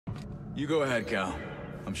You go ahead, Cal.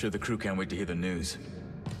 I'm sure the crew can't wait to hear the news.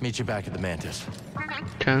 Meet you back at the Mantis.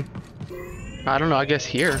 Okay. I don't know, I guess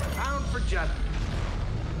here. Bound for Jeddah.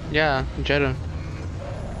 Yeah, Jeddah.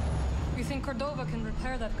 You think Cordova can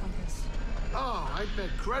repair that compass? Oh, I bet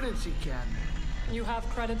credits he can. You have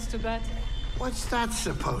credits to bet? What's that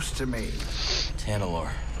supposed to mean?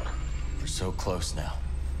 Tangaloor. We're so close now.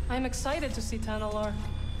 I'm excited to see Tangaloor.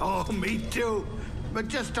 Oh, me too. But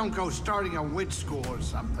just don't go starting a witch school or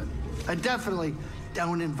something. And definitely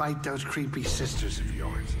don't invite those creepy sisters of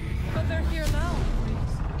yours. But they're here now,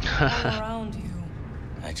 Grease. All around you.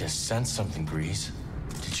 I just sensed something, Grease.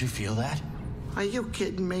 Did you feel that? Are you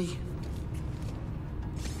kidding me?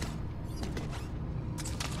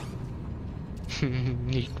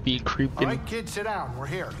 He be creeping. All right, kids, sit down. We're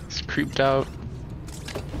here. He's creeped out.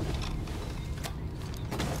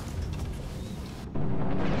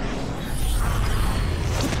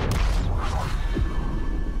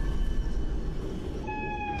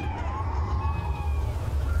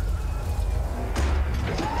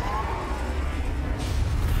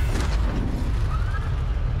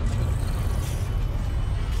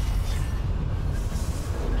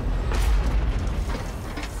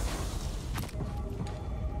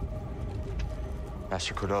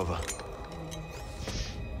 Master Cordova.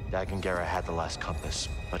 Dagangara had the last compass,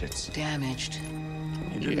 but it's damaged.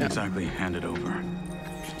 He didn't exactly hand it over.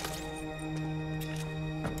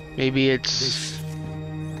 Maybe it's... This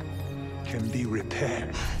can be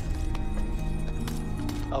repaired.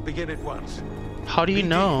 I'll begin at once. How do you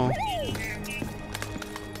know?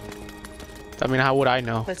 I mean, how would I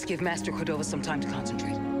know? Let's give Master Cordova some time to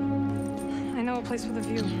concentrate. I know a place with a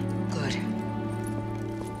view. Good.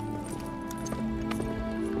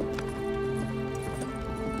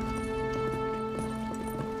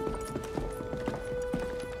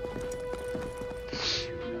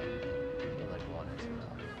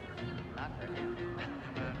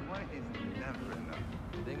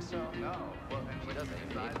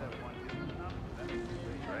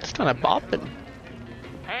 It's kind of bopping.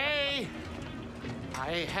 Hey,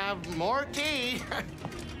 I have more tea.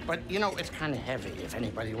 But, you know, it's kind of heavy if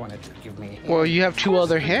anybody wanted to give me... Well, you have two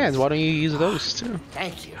other hands. Why don't you use those too?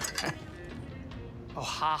 Thank you. Oh,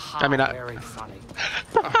 ha ha. I mean, very funny.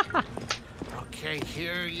 Okay,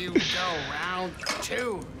 here you go. Round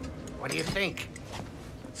two. What do you think?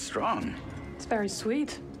 Strong. It's very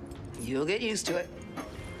sweet. You'll get used to it.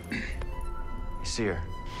 You see her.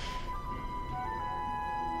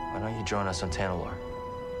 Why don't you join us on Tangaloor?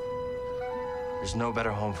 There's no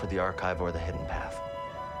better home for the Archive or the Hidden Path.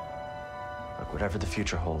 Look, whatever the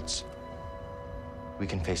future holds, we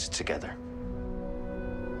can face it together.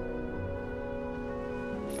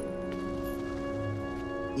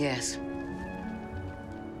 Yes.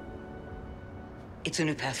 It's a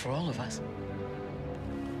new path for all of us.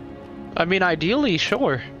 I mean, ideally,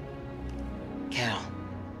 sure. Cal,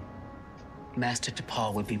 Master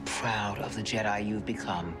T'Pol would be proud of the Jedi you've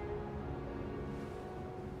become.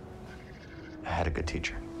 I had a good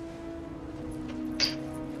teacher.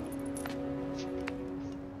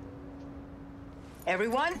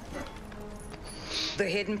 Everyone, the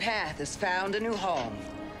Hidden Path has found a new home.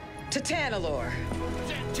 To Tangaloor.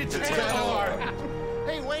 To Tangaloor.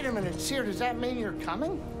 Hey, wait a minute, Seer, does that mean you're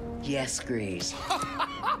coming? Yes, Grease.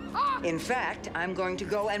 In fact, I'm going to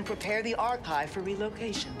go and prepare the Archive for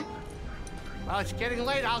relocation. Well, it's getting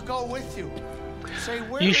late. I'll go with you. Say,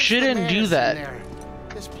 where You is the shouldn't do Mantis that. in there?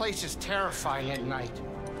 This place is terrifying at night.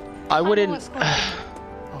 I wouldn't.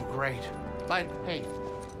 Oh, great. But, hey,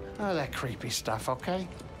 none of that creepy stuff, okay?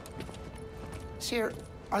 Seer,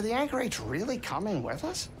 are the anchorites really coming with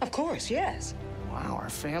us? Of course, yes. Wow, our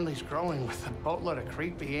family's growing with a boatload of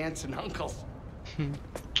creepy aunts and uncles.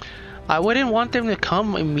 I wouldn't want them to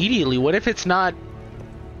come immediately. What if it's not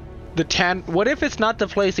the What if it's not the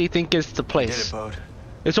place they think is the place? Did it, Bode.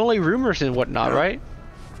 It's only rumors and whatnot, right?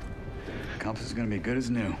 The compass is gonna be good as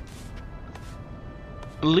new.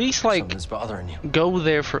 At least, like, Something's bothering you. go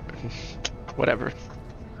there for whatever.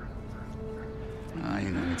 You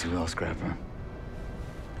know me too well, Scrapper.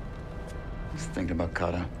 Just thinking about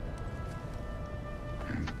Kata.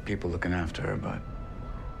 And people looking after her, but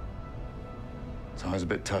it's always a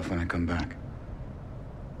bit tough when I come back.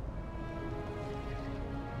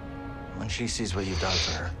 When she sees what you've done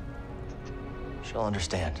for her, she'll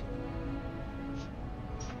understand.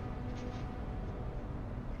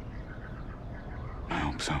 I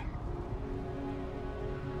hope so.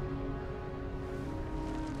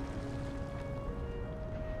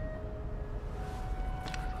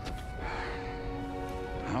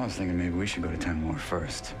 I was thinking maybe we should go to Tangaloor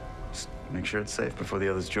first. Just make sure it's safe before the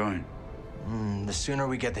others join. The sooner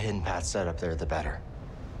we get the Hidden Path set up there, the better.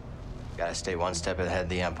 Gotta stay one step ahead of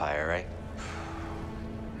the Empire, right?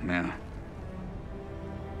 Yeah.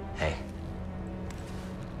 Hey.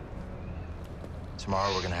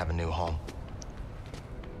 Tomorrow we're gonna have a new home.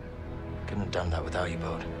 Couldn't have done that without you,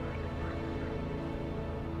 Bode.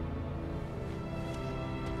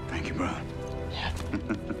 Thank you, bro. Yeah.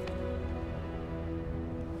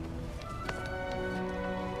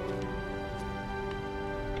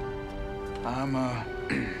 I'm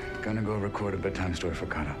gonna go record a bedtime story for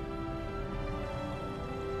Kata.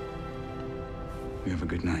 You have a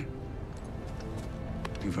good night.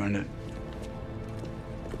 You've earned it.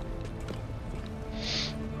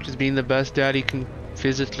 Just being the best dad he can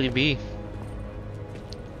physically be.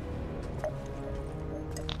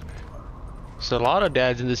 There's a lot of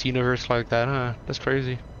dads in this universe like that, huh? That's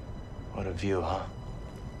crazy. What a view, huh?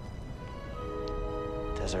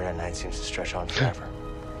 Desert at night seems to stretch on forever.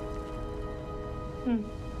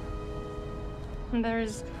 And there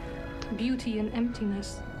is beauty in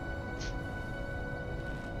emptiness.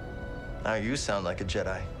 Now you sound like a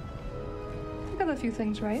Jedi. I got a few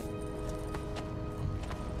things right.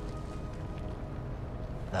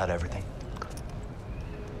 Not everything.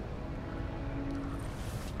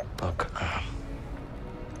 Look,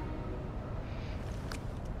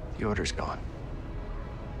 the order's gone.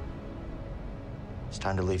 It's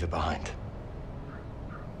time to leave it behind.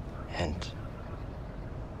 And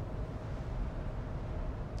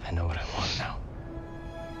I know what I want now.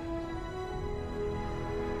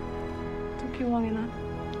 Took you long enough.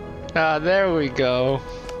 Ah, there we go.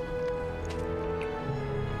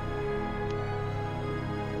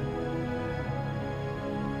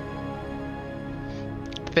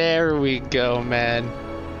 There we go, man.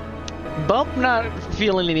 Bump not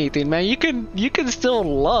feeling anything, man. You can still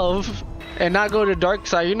love and not go to dark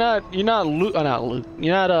side. You're not Luke, not Luke.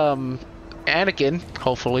 You're not Anakin,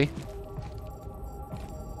 hopefully.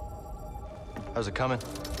 How's it coming?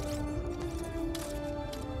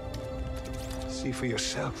 See for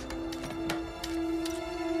yourself.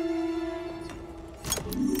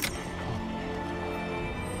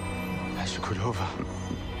 Master Cordova.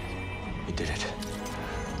 You did it.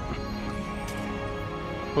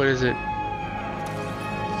 What is it?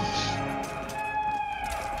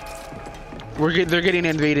 They're getting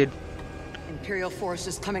invaded. Imperial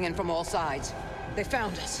forces coming in from all sides. They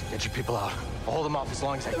found us. Get your people out. I'll hold them off as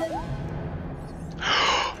long as I can.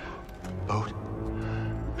 Bode.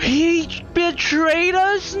 He betrayed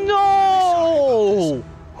us? No!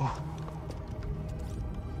 Oh.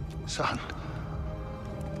 Son.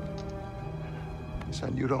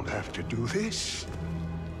 Son, you don't have to do this.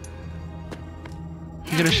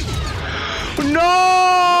 You're gonna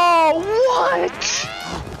no! What?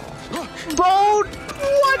 Bro,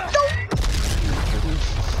 what the?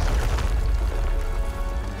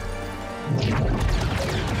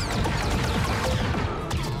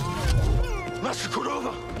 Master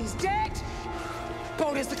Cordova! He's dead!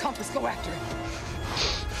 Bode is the compass. Go after him.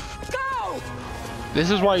 Go!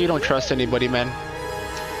 This is why you don't trust anybody, man.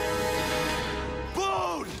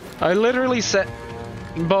 Bode! I literally said...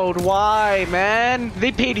 Bode, why, man?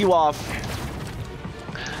 They paid you off.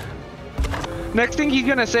 Next thing he's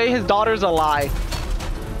gonna say, his daughter's a lie.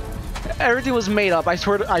 Everything was made up. I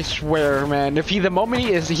swear, man. If the moment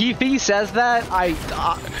if he says that, I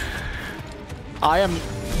am.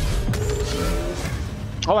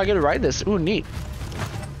 Oh, I get to ride this. Ooh, neat.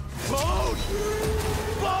 Bode!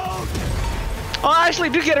 Bode! Oh, I actually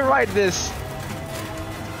do get to ride this.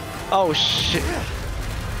 Oh shit.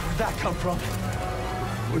 Where'd that come from?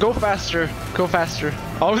 Go faster. Go faster.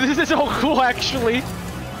 Oh, this is so cool, actually.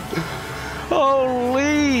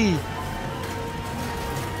 Holy.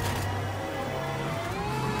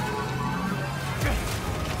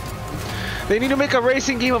 They need to make a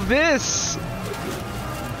racing game of this.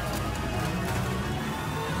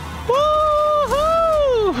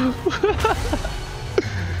 Woohoo!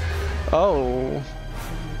 Oh.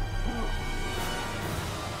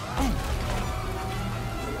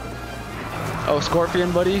 Oh,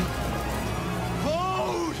 Scorpion, buddy.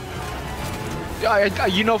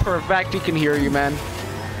 You know for a fact he can hear you, man.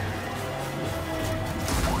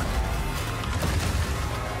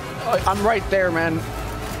 I'm right there, man.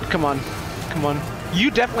 Come on. Come on. You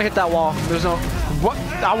definitely hit that wall. There's no... What?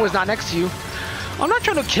 I was not next to you. I'm not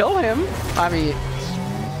trying to kill him. I mean...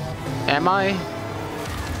 Am I?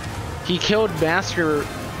 He killed Master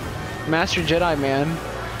Jedi, man.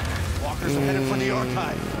 Walkers are headed for the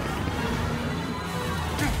archive.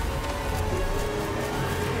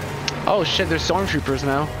 Oh shit, there's stormtroopers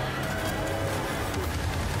now.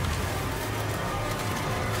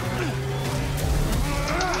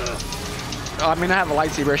 Oh, I mean, I have a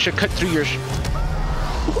lightsaber. I should cut through your...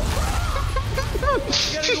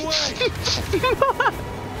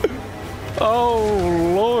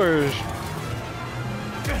 Oh Lord.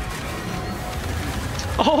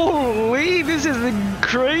 Holy, this is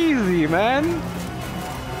crazy, man.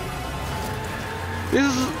 This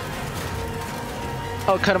is...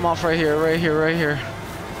 Oh, cut him off right here, right here, right here.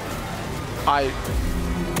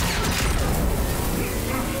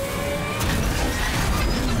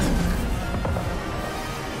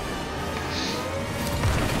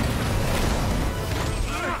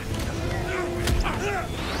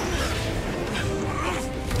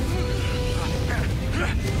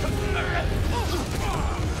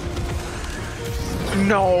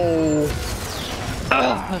 No.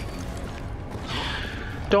 Ugh.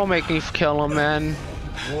 Don't make me kill him, man.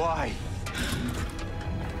 Why?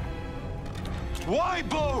 Why,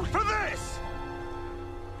 Bode? For this!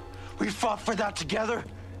 We fought for that together,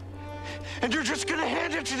 and you're just gonna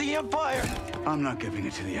hand it to the Empire? I'm not giving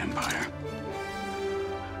it to the Empire.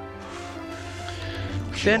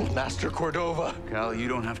 Then Master Cordova. Cal, you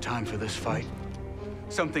don't have time for this fight.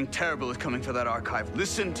 Something terrible is coming for that archive.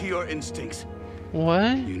 Listen to your instincts.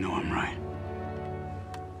 What? You know I'm right.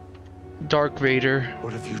 Dark Vader.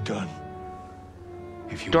 What have you done?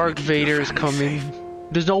 If you Dark Vader is coming. Safe,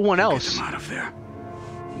 there's no one else. Get them out of there.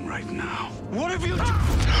 Right now. What have you done?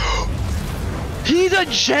 He's a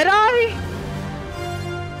Jedi?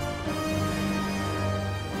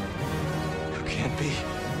 You can't be.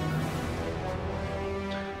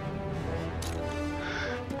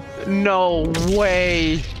 No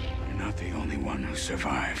way. You're not the only one who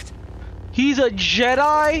survived. He's a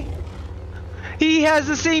Jedi? He has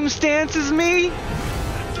the same stance as me?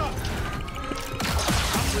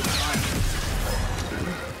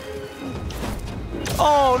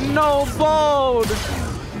 Oh no, Bode!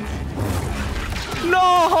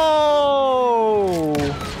 No!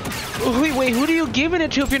 Wait, who are you giving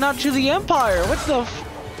it to if you're not to the Empire? What the f—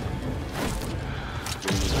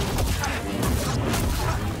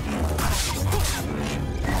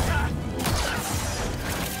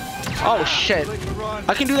 Oh shit.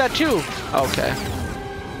 I can do that too. Okay.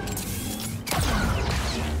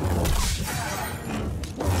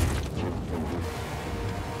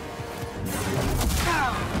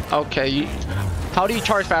 Okay, how do you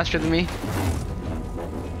charge faster than me?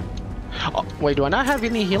 Oh, wait, do I not have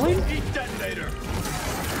any healing?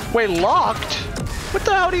 Wait, locked? What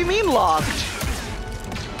the hell do you mean locked?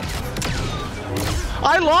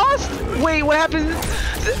 I lost? Wait, what happened?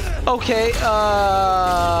 Okay,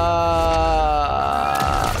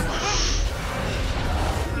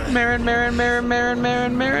 Marin.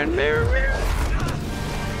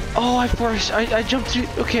 Oh, I jumped through.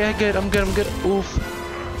 Okay, I'm good. Oof.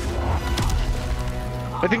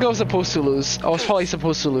 I think I was supposed to lose. I was probably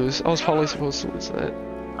supposed to lose that.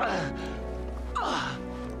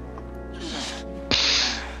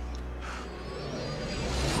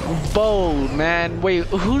 Bode, man. Wait,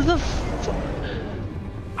 who the fuck?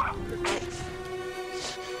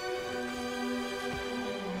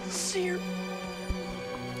 Seer.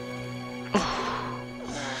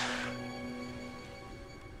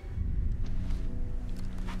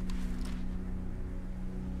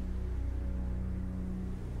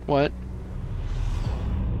 What?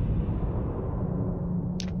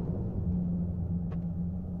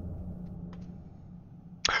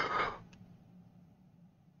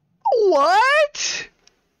 What?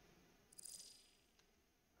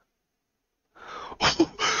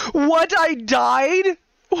 What? I died?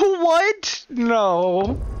 What?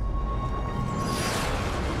 No.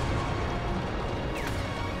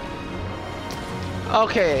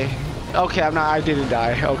 Okay, I didn't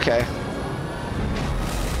die. Okay.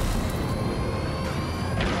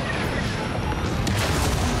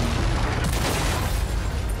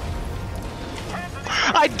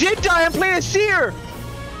 I did die. I'm playing a seer.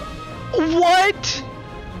 What?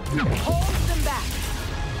 Hold them back.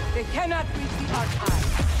 They cannot reach the archive.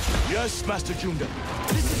 Yes, Master Junda.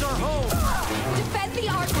 This is our home. Defend the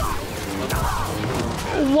archive.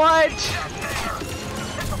 What?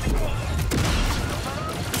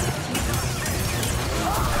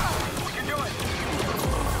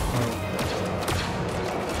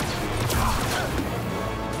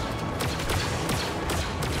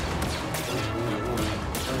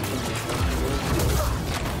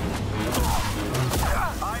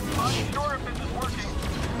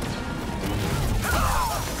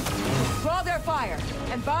 Draw their fire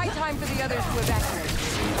and buy time for the others to evacuate.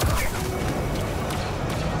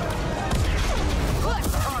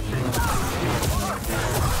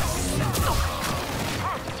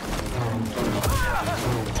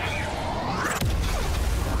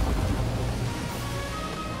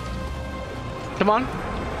 Come on.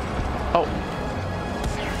 Oh.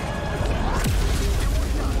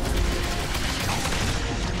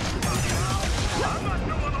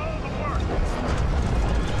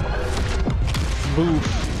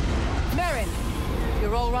 Boof. Marin,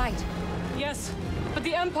 you're all right. Yes, but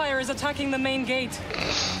the Empire is attacking the main gate.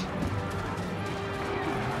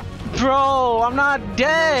 Bro, I'm not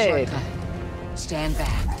dead. Stand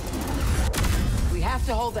back. We have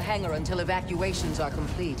to hold the hangar until evacuations are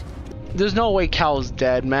complete. There's no way Cal's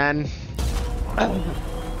dead, man.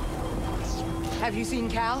 Have you seen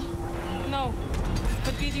Cal? No,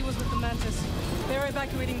 but BD was with the Mantis. They're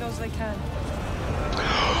evacuating those they can.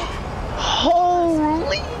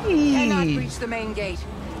 Holy! Cannot reach the main gate.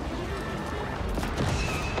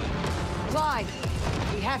 Clyde,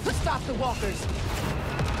 we have to stop the walkers.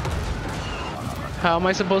 How am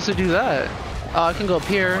I supposed to do that? Oh, I can go up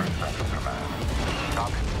here.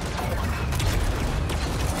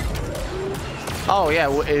 Oh yeah,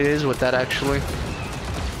 it is with that actually.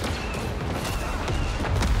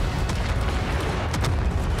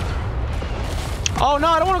 Oh no,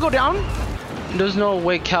 I don't want to go down. There's no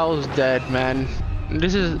way Cal's dead, man.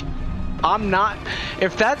 This is... I'm not...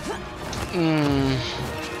 If that's...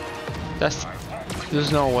 That's...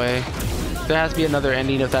 There's no way. There has to be another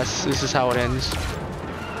ending if that's... This is how it ends. The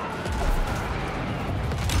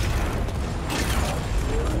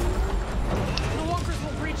walkers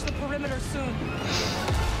will breach the perimeter soon.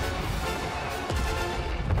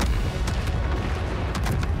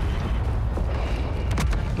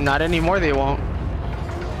 Not anymore, they won't.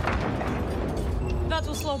 That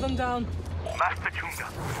will slow them down. Master Chunga,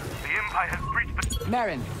 the Empire has breached the...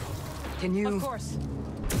 Marin, can you... Of course.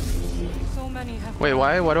 So many have... Wait,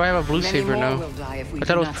 why do I have a blue saber now? Will die if we I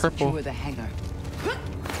thought it was do not purple. secure the hangar.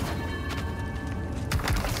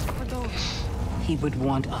 Cordova. He would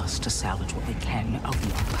want us to salvage what we can of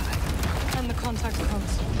the archive. And the contact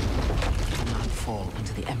codes. It will not fall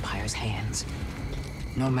into the Empire's hands,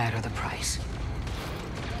 no matter the price.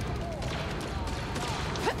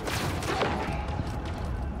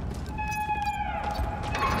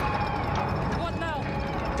 What now?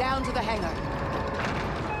 Down to the hangar.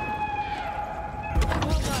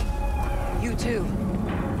 Well done. You too.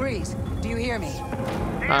 Breeze, do you hear me?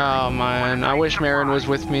 Oh man, I wish Marin was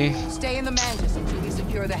with me. Stay in the Mantis until we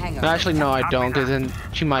secure the hangar. Actually, no, I don't, because then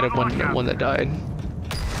she might have been the one that died.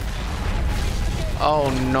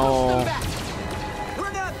 Oh no.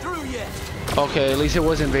 We're not through yet. Okay, at least it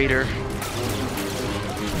wasn't Vader.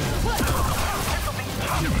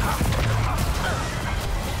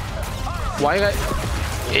 Why you got...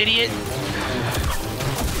 Idiot!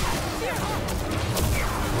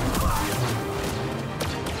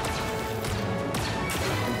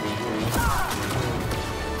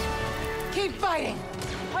 Keep fighting!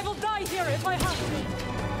 I will die here if I have to.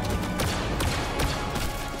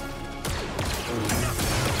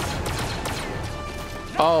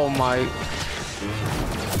 Oh my...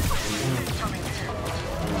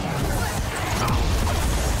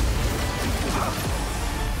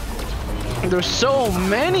 There's so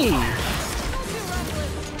many!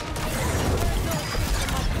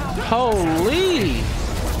 Holy!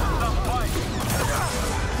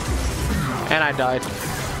 And I died.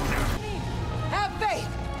 Have faith!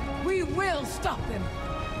 We will stop them!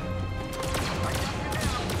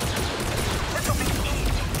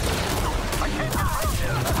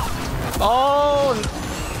 Oh!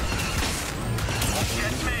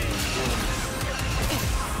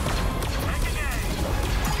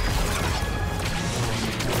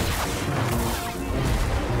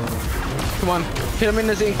 Come on, hit him in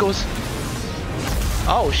his ankles.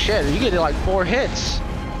 Oh shit, you get like 4 hits.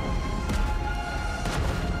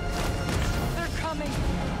 They're coming.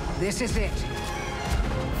 This is it.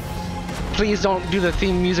 Please don't do the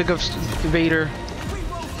theme music of Vader.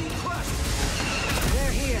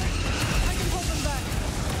 They're here. I can hold them back.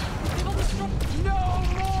 They will disrupt. No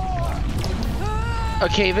more! A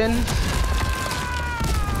cave-in.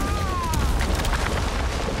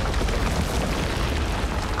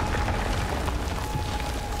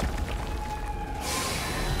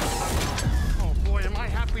 Oh boy, am I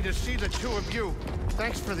happy to see the two of you.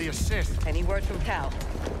 Thanks for the assist. Any word from Cal?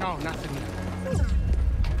 No, nothing yet.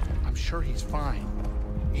 I'm sure he's fine.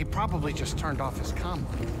 He probably just turned off his comm.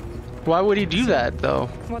 Why would he do that though?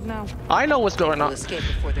 What now? I know what's going We'll on. escape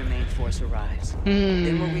before their main force arrives.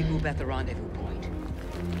 Then we'll regroup at the rendezvous point.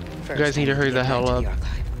 First, You guys need to hurry the get hell back to up. the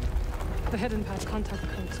archive. The hidden path contact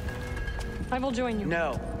codes. I will join you.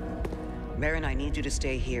 No. Marin, I need you to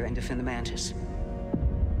stay here and defend the Mantis.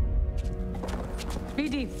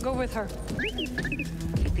 BD, go with her.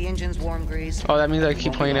 Keep the engines warm, Grease. Oh, that means I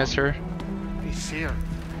keep playing as her. He's here.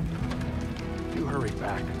 You hurry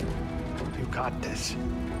back. You got this.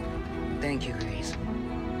 Thank you, Grease.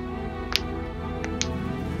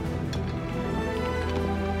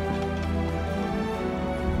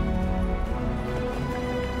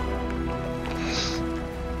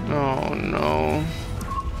 no.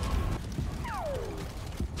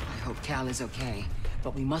 I hope Cal is okay,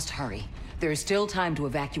 but we must hurry. There is still time to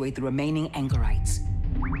evacuate the remaining anchorites.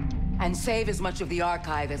 And save as much of the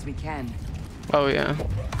archive as we can. Oh, yeah.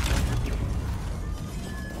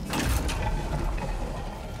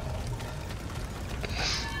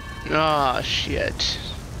 Ah, shit.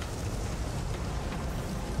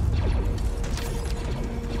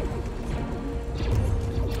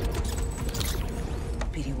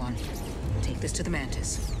 PD-1, take this to the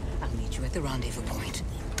Mantis. I'll meet you at the rendezvous point.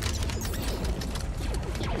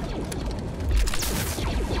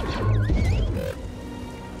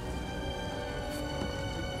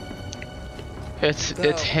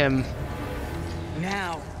 It's him.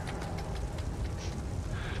 Now.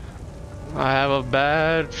 I have a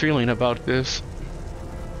bad feeling about this.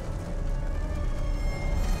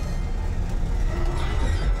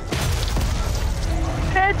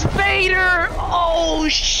 It's Vader! Oh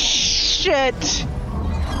shit!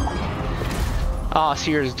 Ah,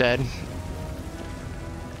 Seer's dead.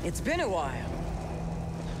 It's been a while.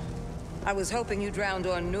 I was hoping you drowned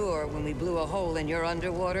on Noor when we blew a hole in your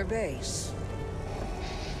underwater base.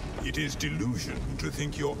 It is delusion to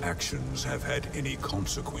think your actions have had any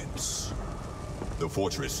consequence. The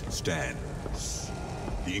fortress stands.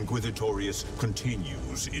 The Inquisitorius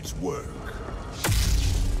continues its work.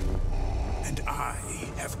 And I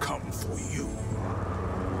have come for you.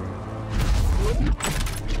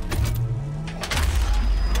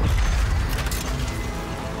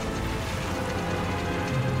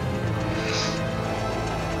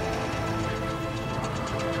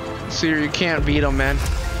 Seer, you can't beat him, man.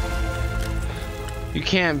 You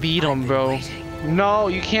can't beat him, bro. No,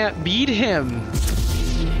 you can't beat him.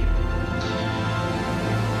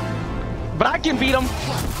 But I can beat him.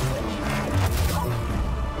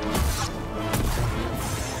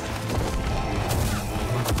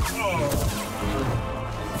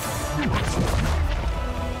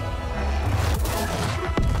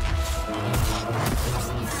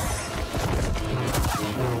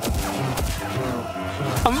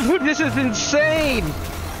 This is insane.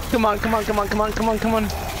 Come on, come on, come on, come on, come on, come on.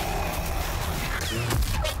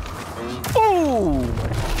 Ooh!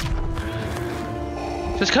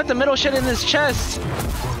 Just cut the middle shit in his chest.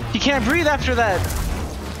 He can't breathe after that.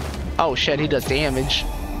 Oh shit, he does damage.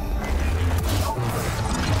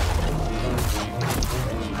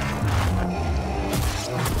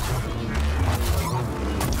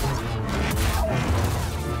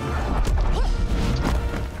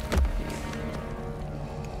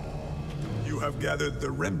 Gathered the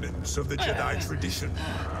remnants of the Jedi tradition.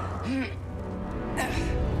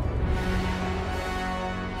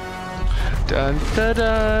 Dun dun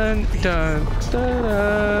dun dun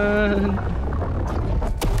dun.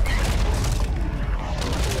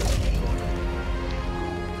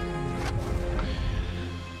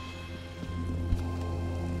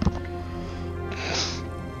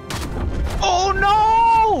 Oh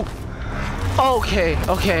no! Okay,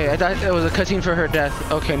 okay, I thought it was a cutscene for her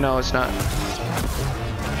death. Okay, no, it's not.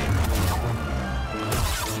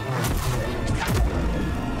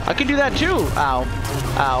 I can do that too. Ow.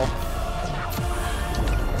 Ow.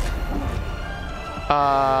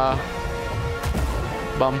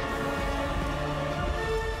 Bum.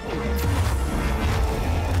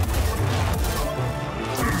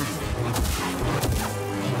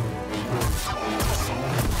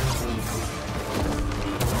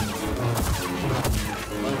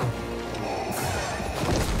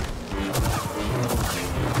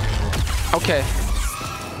 Okay.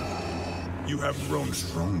 You have grown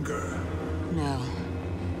stronger. No.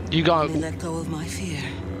 You got. Let go of my fear.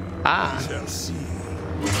 Ah. We shall see.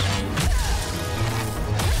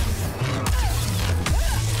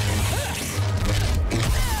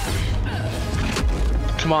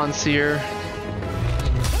 Come on, Seer.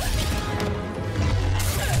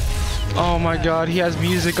 Oh my god, he has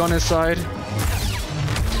music on his side.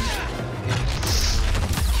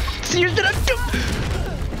 Seer's gonna do.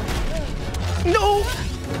 No!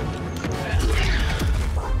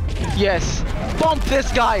 Yes. Bump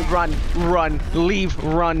this guy. Run. Run. Leave.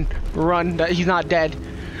 Run. Run. He's not dead.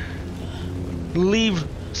 Leave.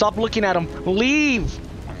 Stop looking at him. Leave.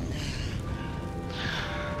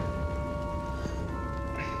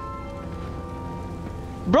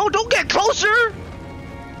 Bro, don't get closer.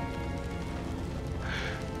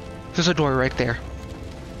 There's a door right there.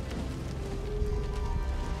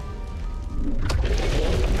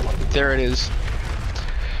 There it is.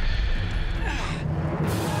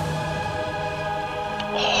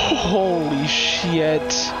 Holy shit.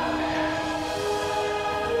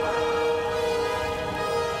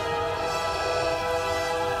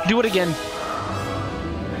 Do it again.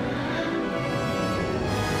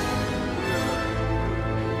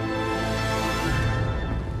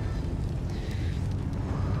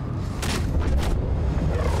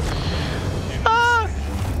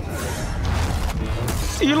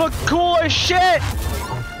 look cool as shit.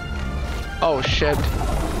 Oh shit.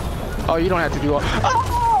 Oh, you don't have to do all.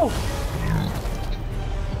 Oh!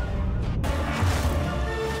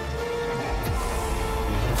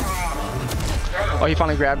 Oh, he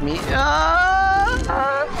finally grabbed me.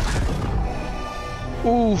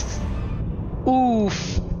 Oof.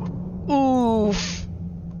 Oof. Oof.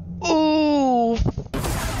 Oof.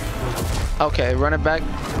 Okay, run it back.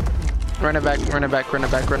 Run it back, run it back, run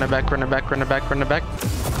it back, run it back, run it back, run it back, run it back.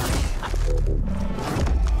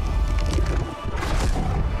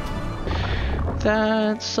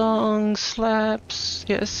 That song slaps.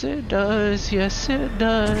 Yes, it does. Yes, it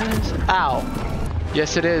does. Ow.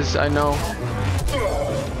 Yes, it is. I know.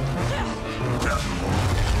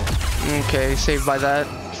 Okay, saved by that.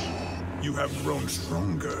 You have grown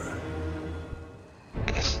stronger.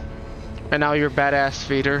 And now you're badass,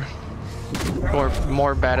 Vader. Or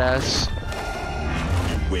more badass.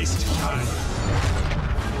 You waste time.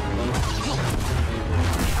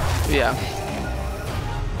 Yeah.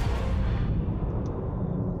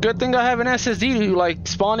 Good thing I have an SSD to like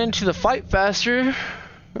spawn into the fight faster.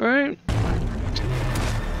 Alright.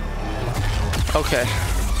 Okay.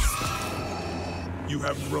 You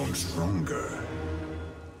have grown stronger.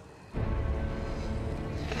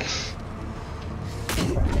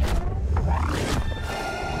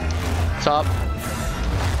 Stop.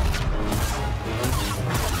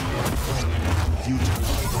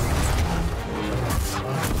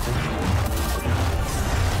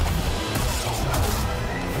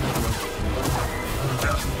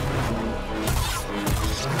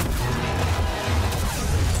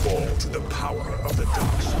 Fall to the power of the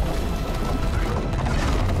dark side.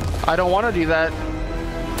 I don't want to do that.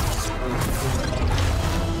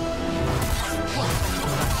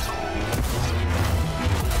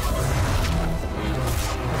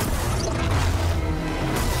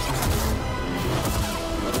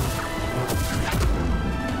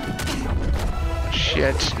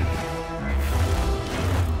 Shit.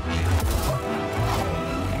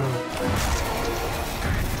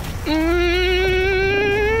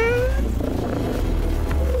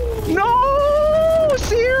 No,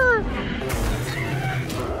 Seer.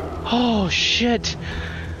 Oh shit.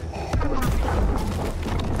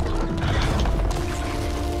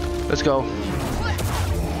 Let's go.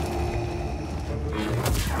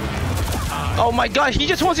 Oh my god, he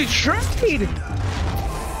just wants to trade.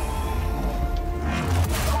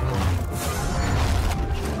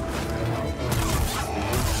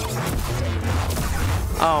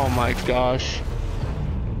 Oh my gosh.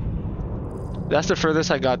 That's the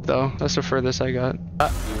furthest I got though. That's the furthest I got.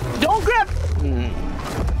 Don't grab!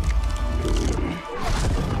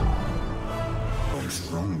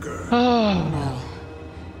 Stronger. Oh.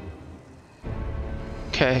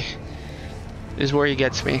 Okay. This is where he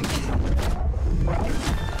gets me.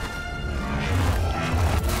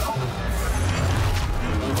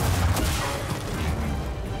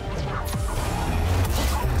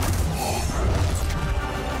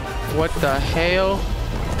 What the hell?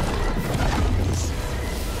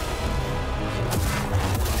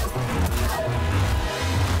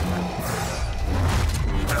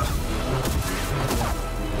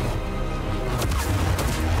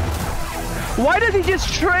 Why does he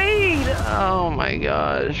just trade? Oh my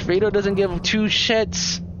gosh. Vader doesn't give two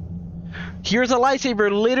shits. Here's a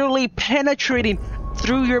lightsaber literally penetrating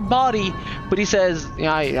through your body, but he says,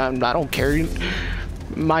 yeah, I don't care.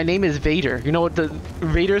 My name is Vader. You know what the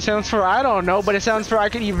Vader sounds for? I don't know, but it sounds for I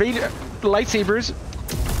could eat Vader lightsabers.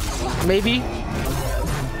 Maybe.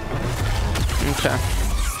 Okay.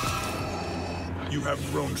 You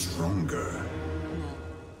have grown stronger.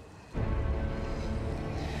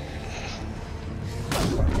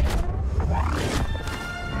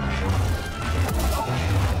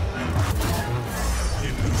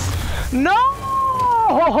 No!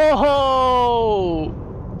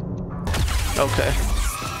 Okay.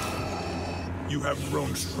 You have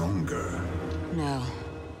grown stronger. No.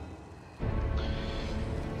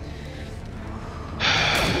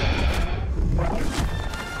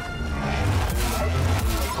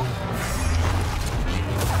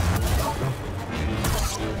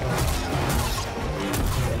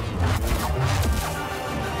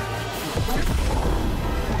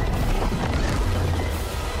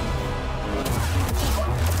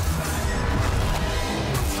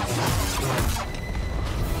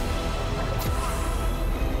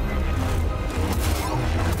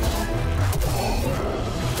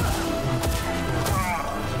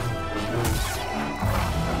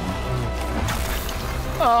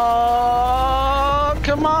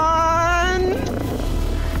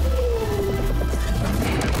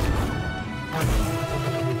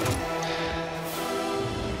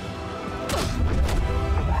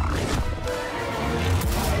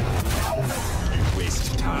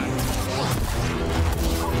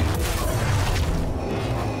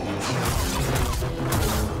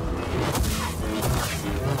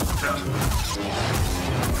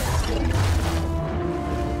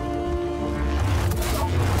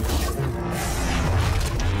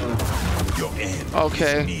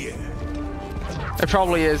 Okay. near. It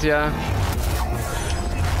probably is, yeah.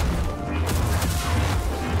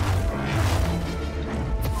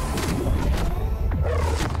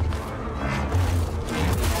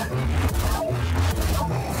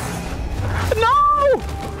 No!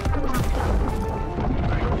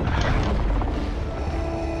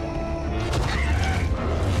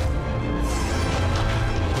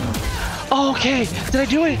 Okay, did I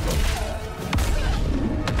do it?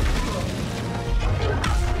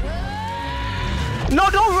 No,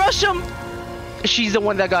 don't rush him! She's the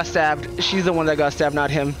one that got stabbed. She's the one that got stabbed, not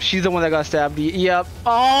him. She's the one that got stabbed. Yep.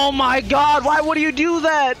 Oh my god, why would you do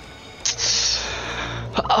that?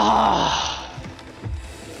 Ah.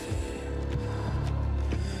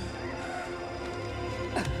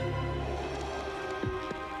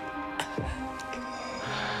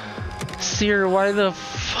 Seer, why the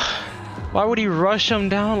why would he rush him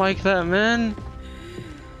down like that, man?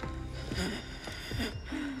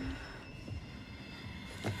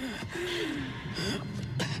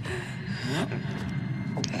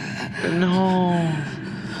 No.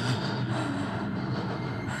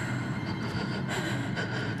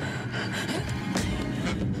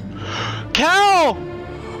 Cal!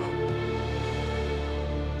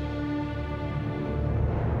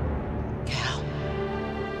 Cal.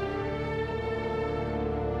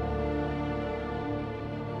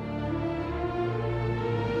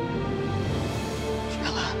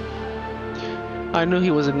 I knew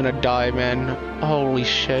he wasn't gonna die, man. Holy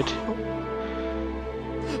shit.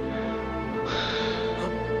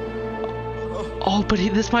 Oh, but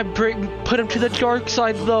this might put him to the dark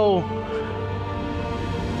side, though.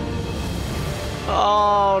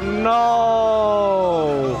 Oh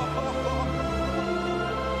no!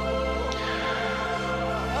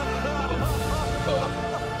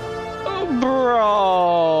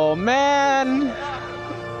 Bro, man.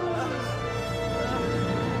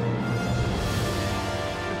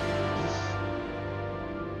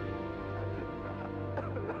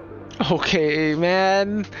 Okay,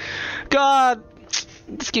 man. God,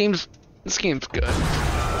 this game's good.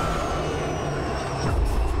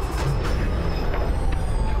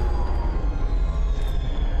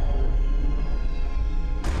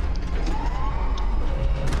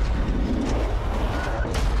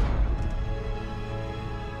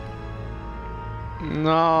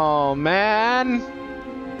 No, man.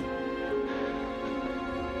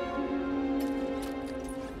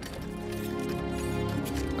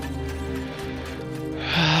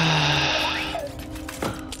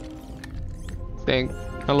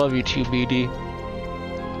 I love you too, BD.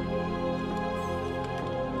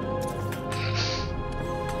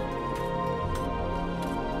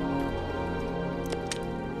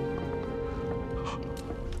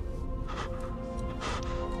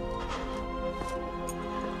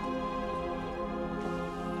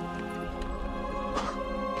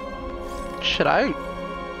 Should I?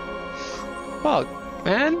 Fuck,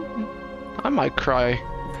 man. I might cry.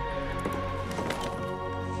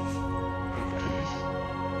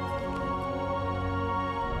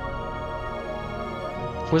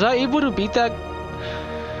 Was I able to beat that?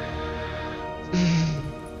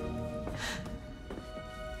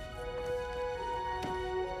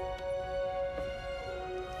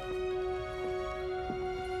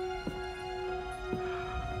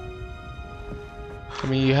 I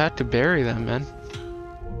mean, you had to bury them, man.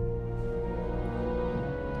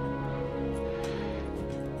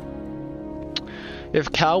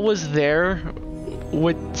 If Cal was there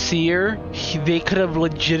with Seer, they could have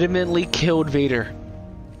legitimately killed Vader.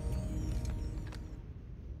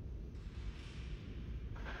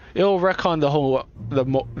 It'll retcon the whole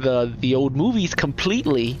the old movies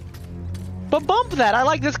completely, but bump that. I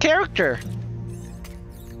like this character.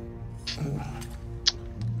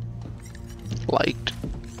 Liked,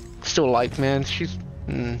 still liked, man. She's.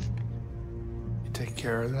 You take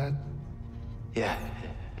care of that? Yeah.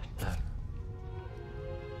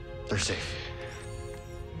 They're safe.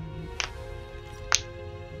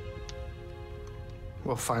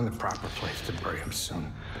 We'll find the proper place to bury him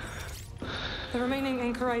soon. The remaining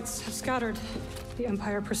anchorites have scattered. The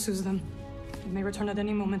Empire pursues them. They may return at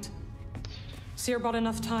any moment. Seer bought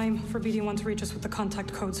enough time for BD1 to reach us with the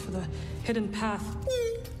contact codes for the hidden path.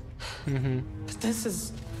 But this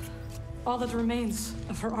is all that remains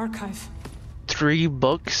of her archive. 3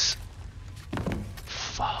 books?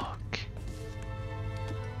 Fuck.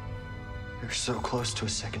 You're so close to a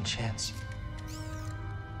second chance.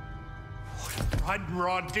 What a blood and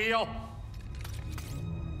raw deal.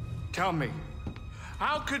 Tell me,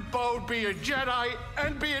 how could Bode be a Jedi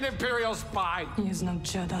and be an Imperial spy? He is no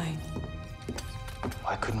Jedi.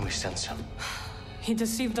 Why couldn't we sense him? He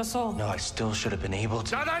deceived us all. No, I still should have been able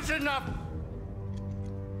to. Now that's enough!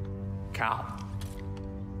 Cal.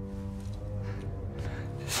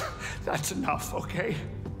 That's enough, okay?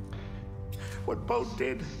 What Bo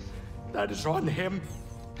did, that is on him.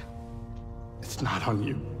 It's not on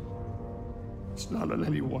you. It's not on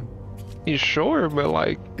anyone. You sure? But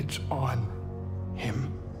like... It's on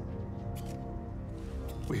him.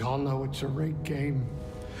 We all know it's a rigged game,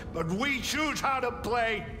 but we choose how to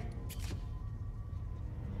play.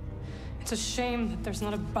 It's a shame that there's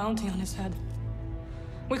not a bounty on his head.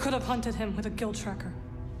 We could have hunted him with a guild tracker.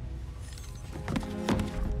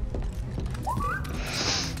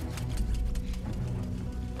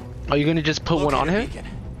 Are you gonna just put one on him?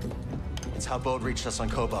 It's how Bode reached us on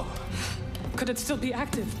Kobo. Could it still be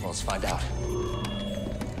active? Well, let's find out.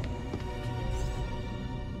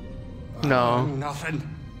 No. Nothing.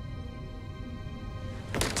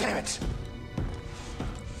 Damn it!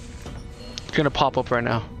 It's gonna pop up right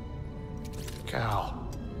now. Cal.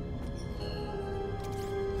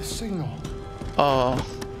 The signal. Oh.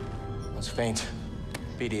 It's faint.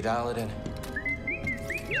 BD, dial it in.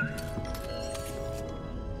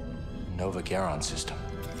 Nova Garon system.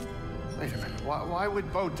 Wait a minute. Why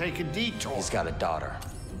would Bo take a detour? He's got a daughter.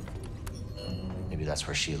 Maybe that's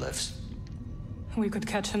where she lives. We could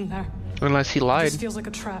catch him there. Unless he lied. This feels like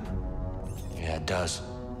a trap. Yeah, it does.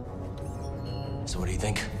 So what do you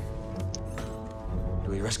think?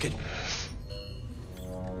 Do we risk it?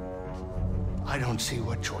 I don't see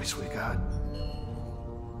what choice we got.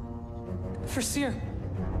 For Seer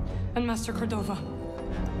and Master Cordova,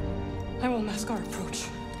 I will mask our approach.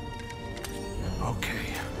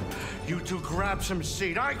 Okay. You two grab some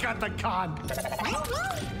seat. I got the con.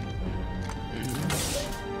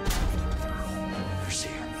 For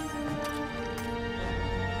Seer.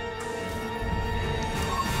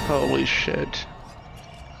 Holy shit.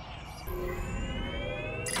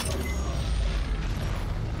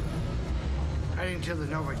 Heading to the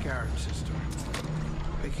Nova Garon system.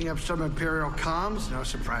 Picking up some Imperial comms. No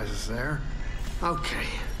surprises there. Okay.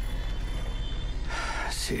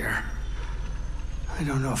 Seer. I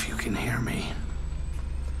don't know if you can hear me,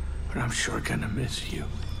 but I'm sure gonna miss you.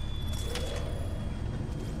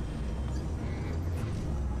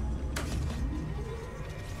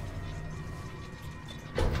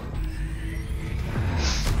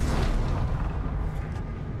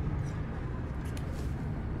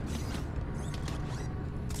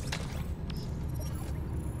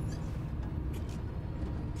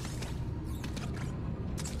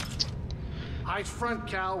 Front,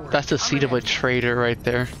 Cal. That's the seat of a traitor right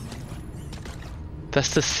there.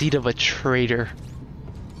 That's the seat of a traitor.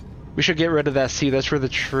 We should get rid of that seat. That's where the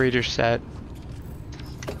traitor sat.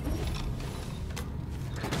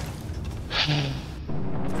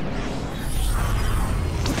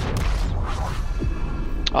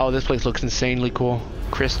 Oh, this place looks insanely cool.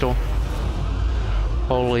 Crystal.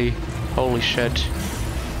 Holy shit.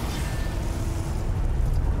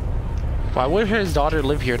 Why would his daughter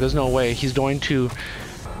live here? There's no way. He's going to...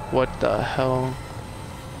 What the hell?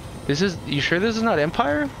 This is... You sure this is not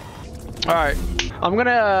Empire? Alright. I'm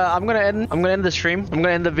gonna end the stream. I'm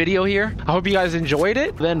gonna end the video here. I hope you guys enjoyed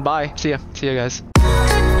it. Then bye. See ya. See ya, guys.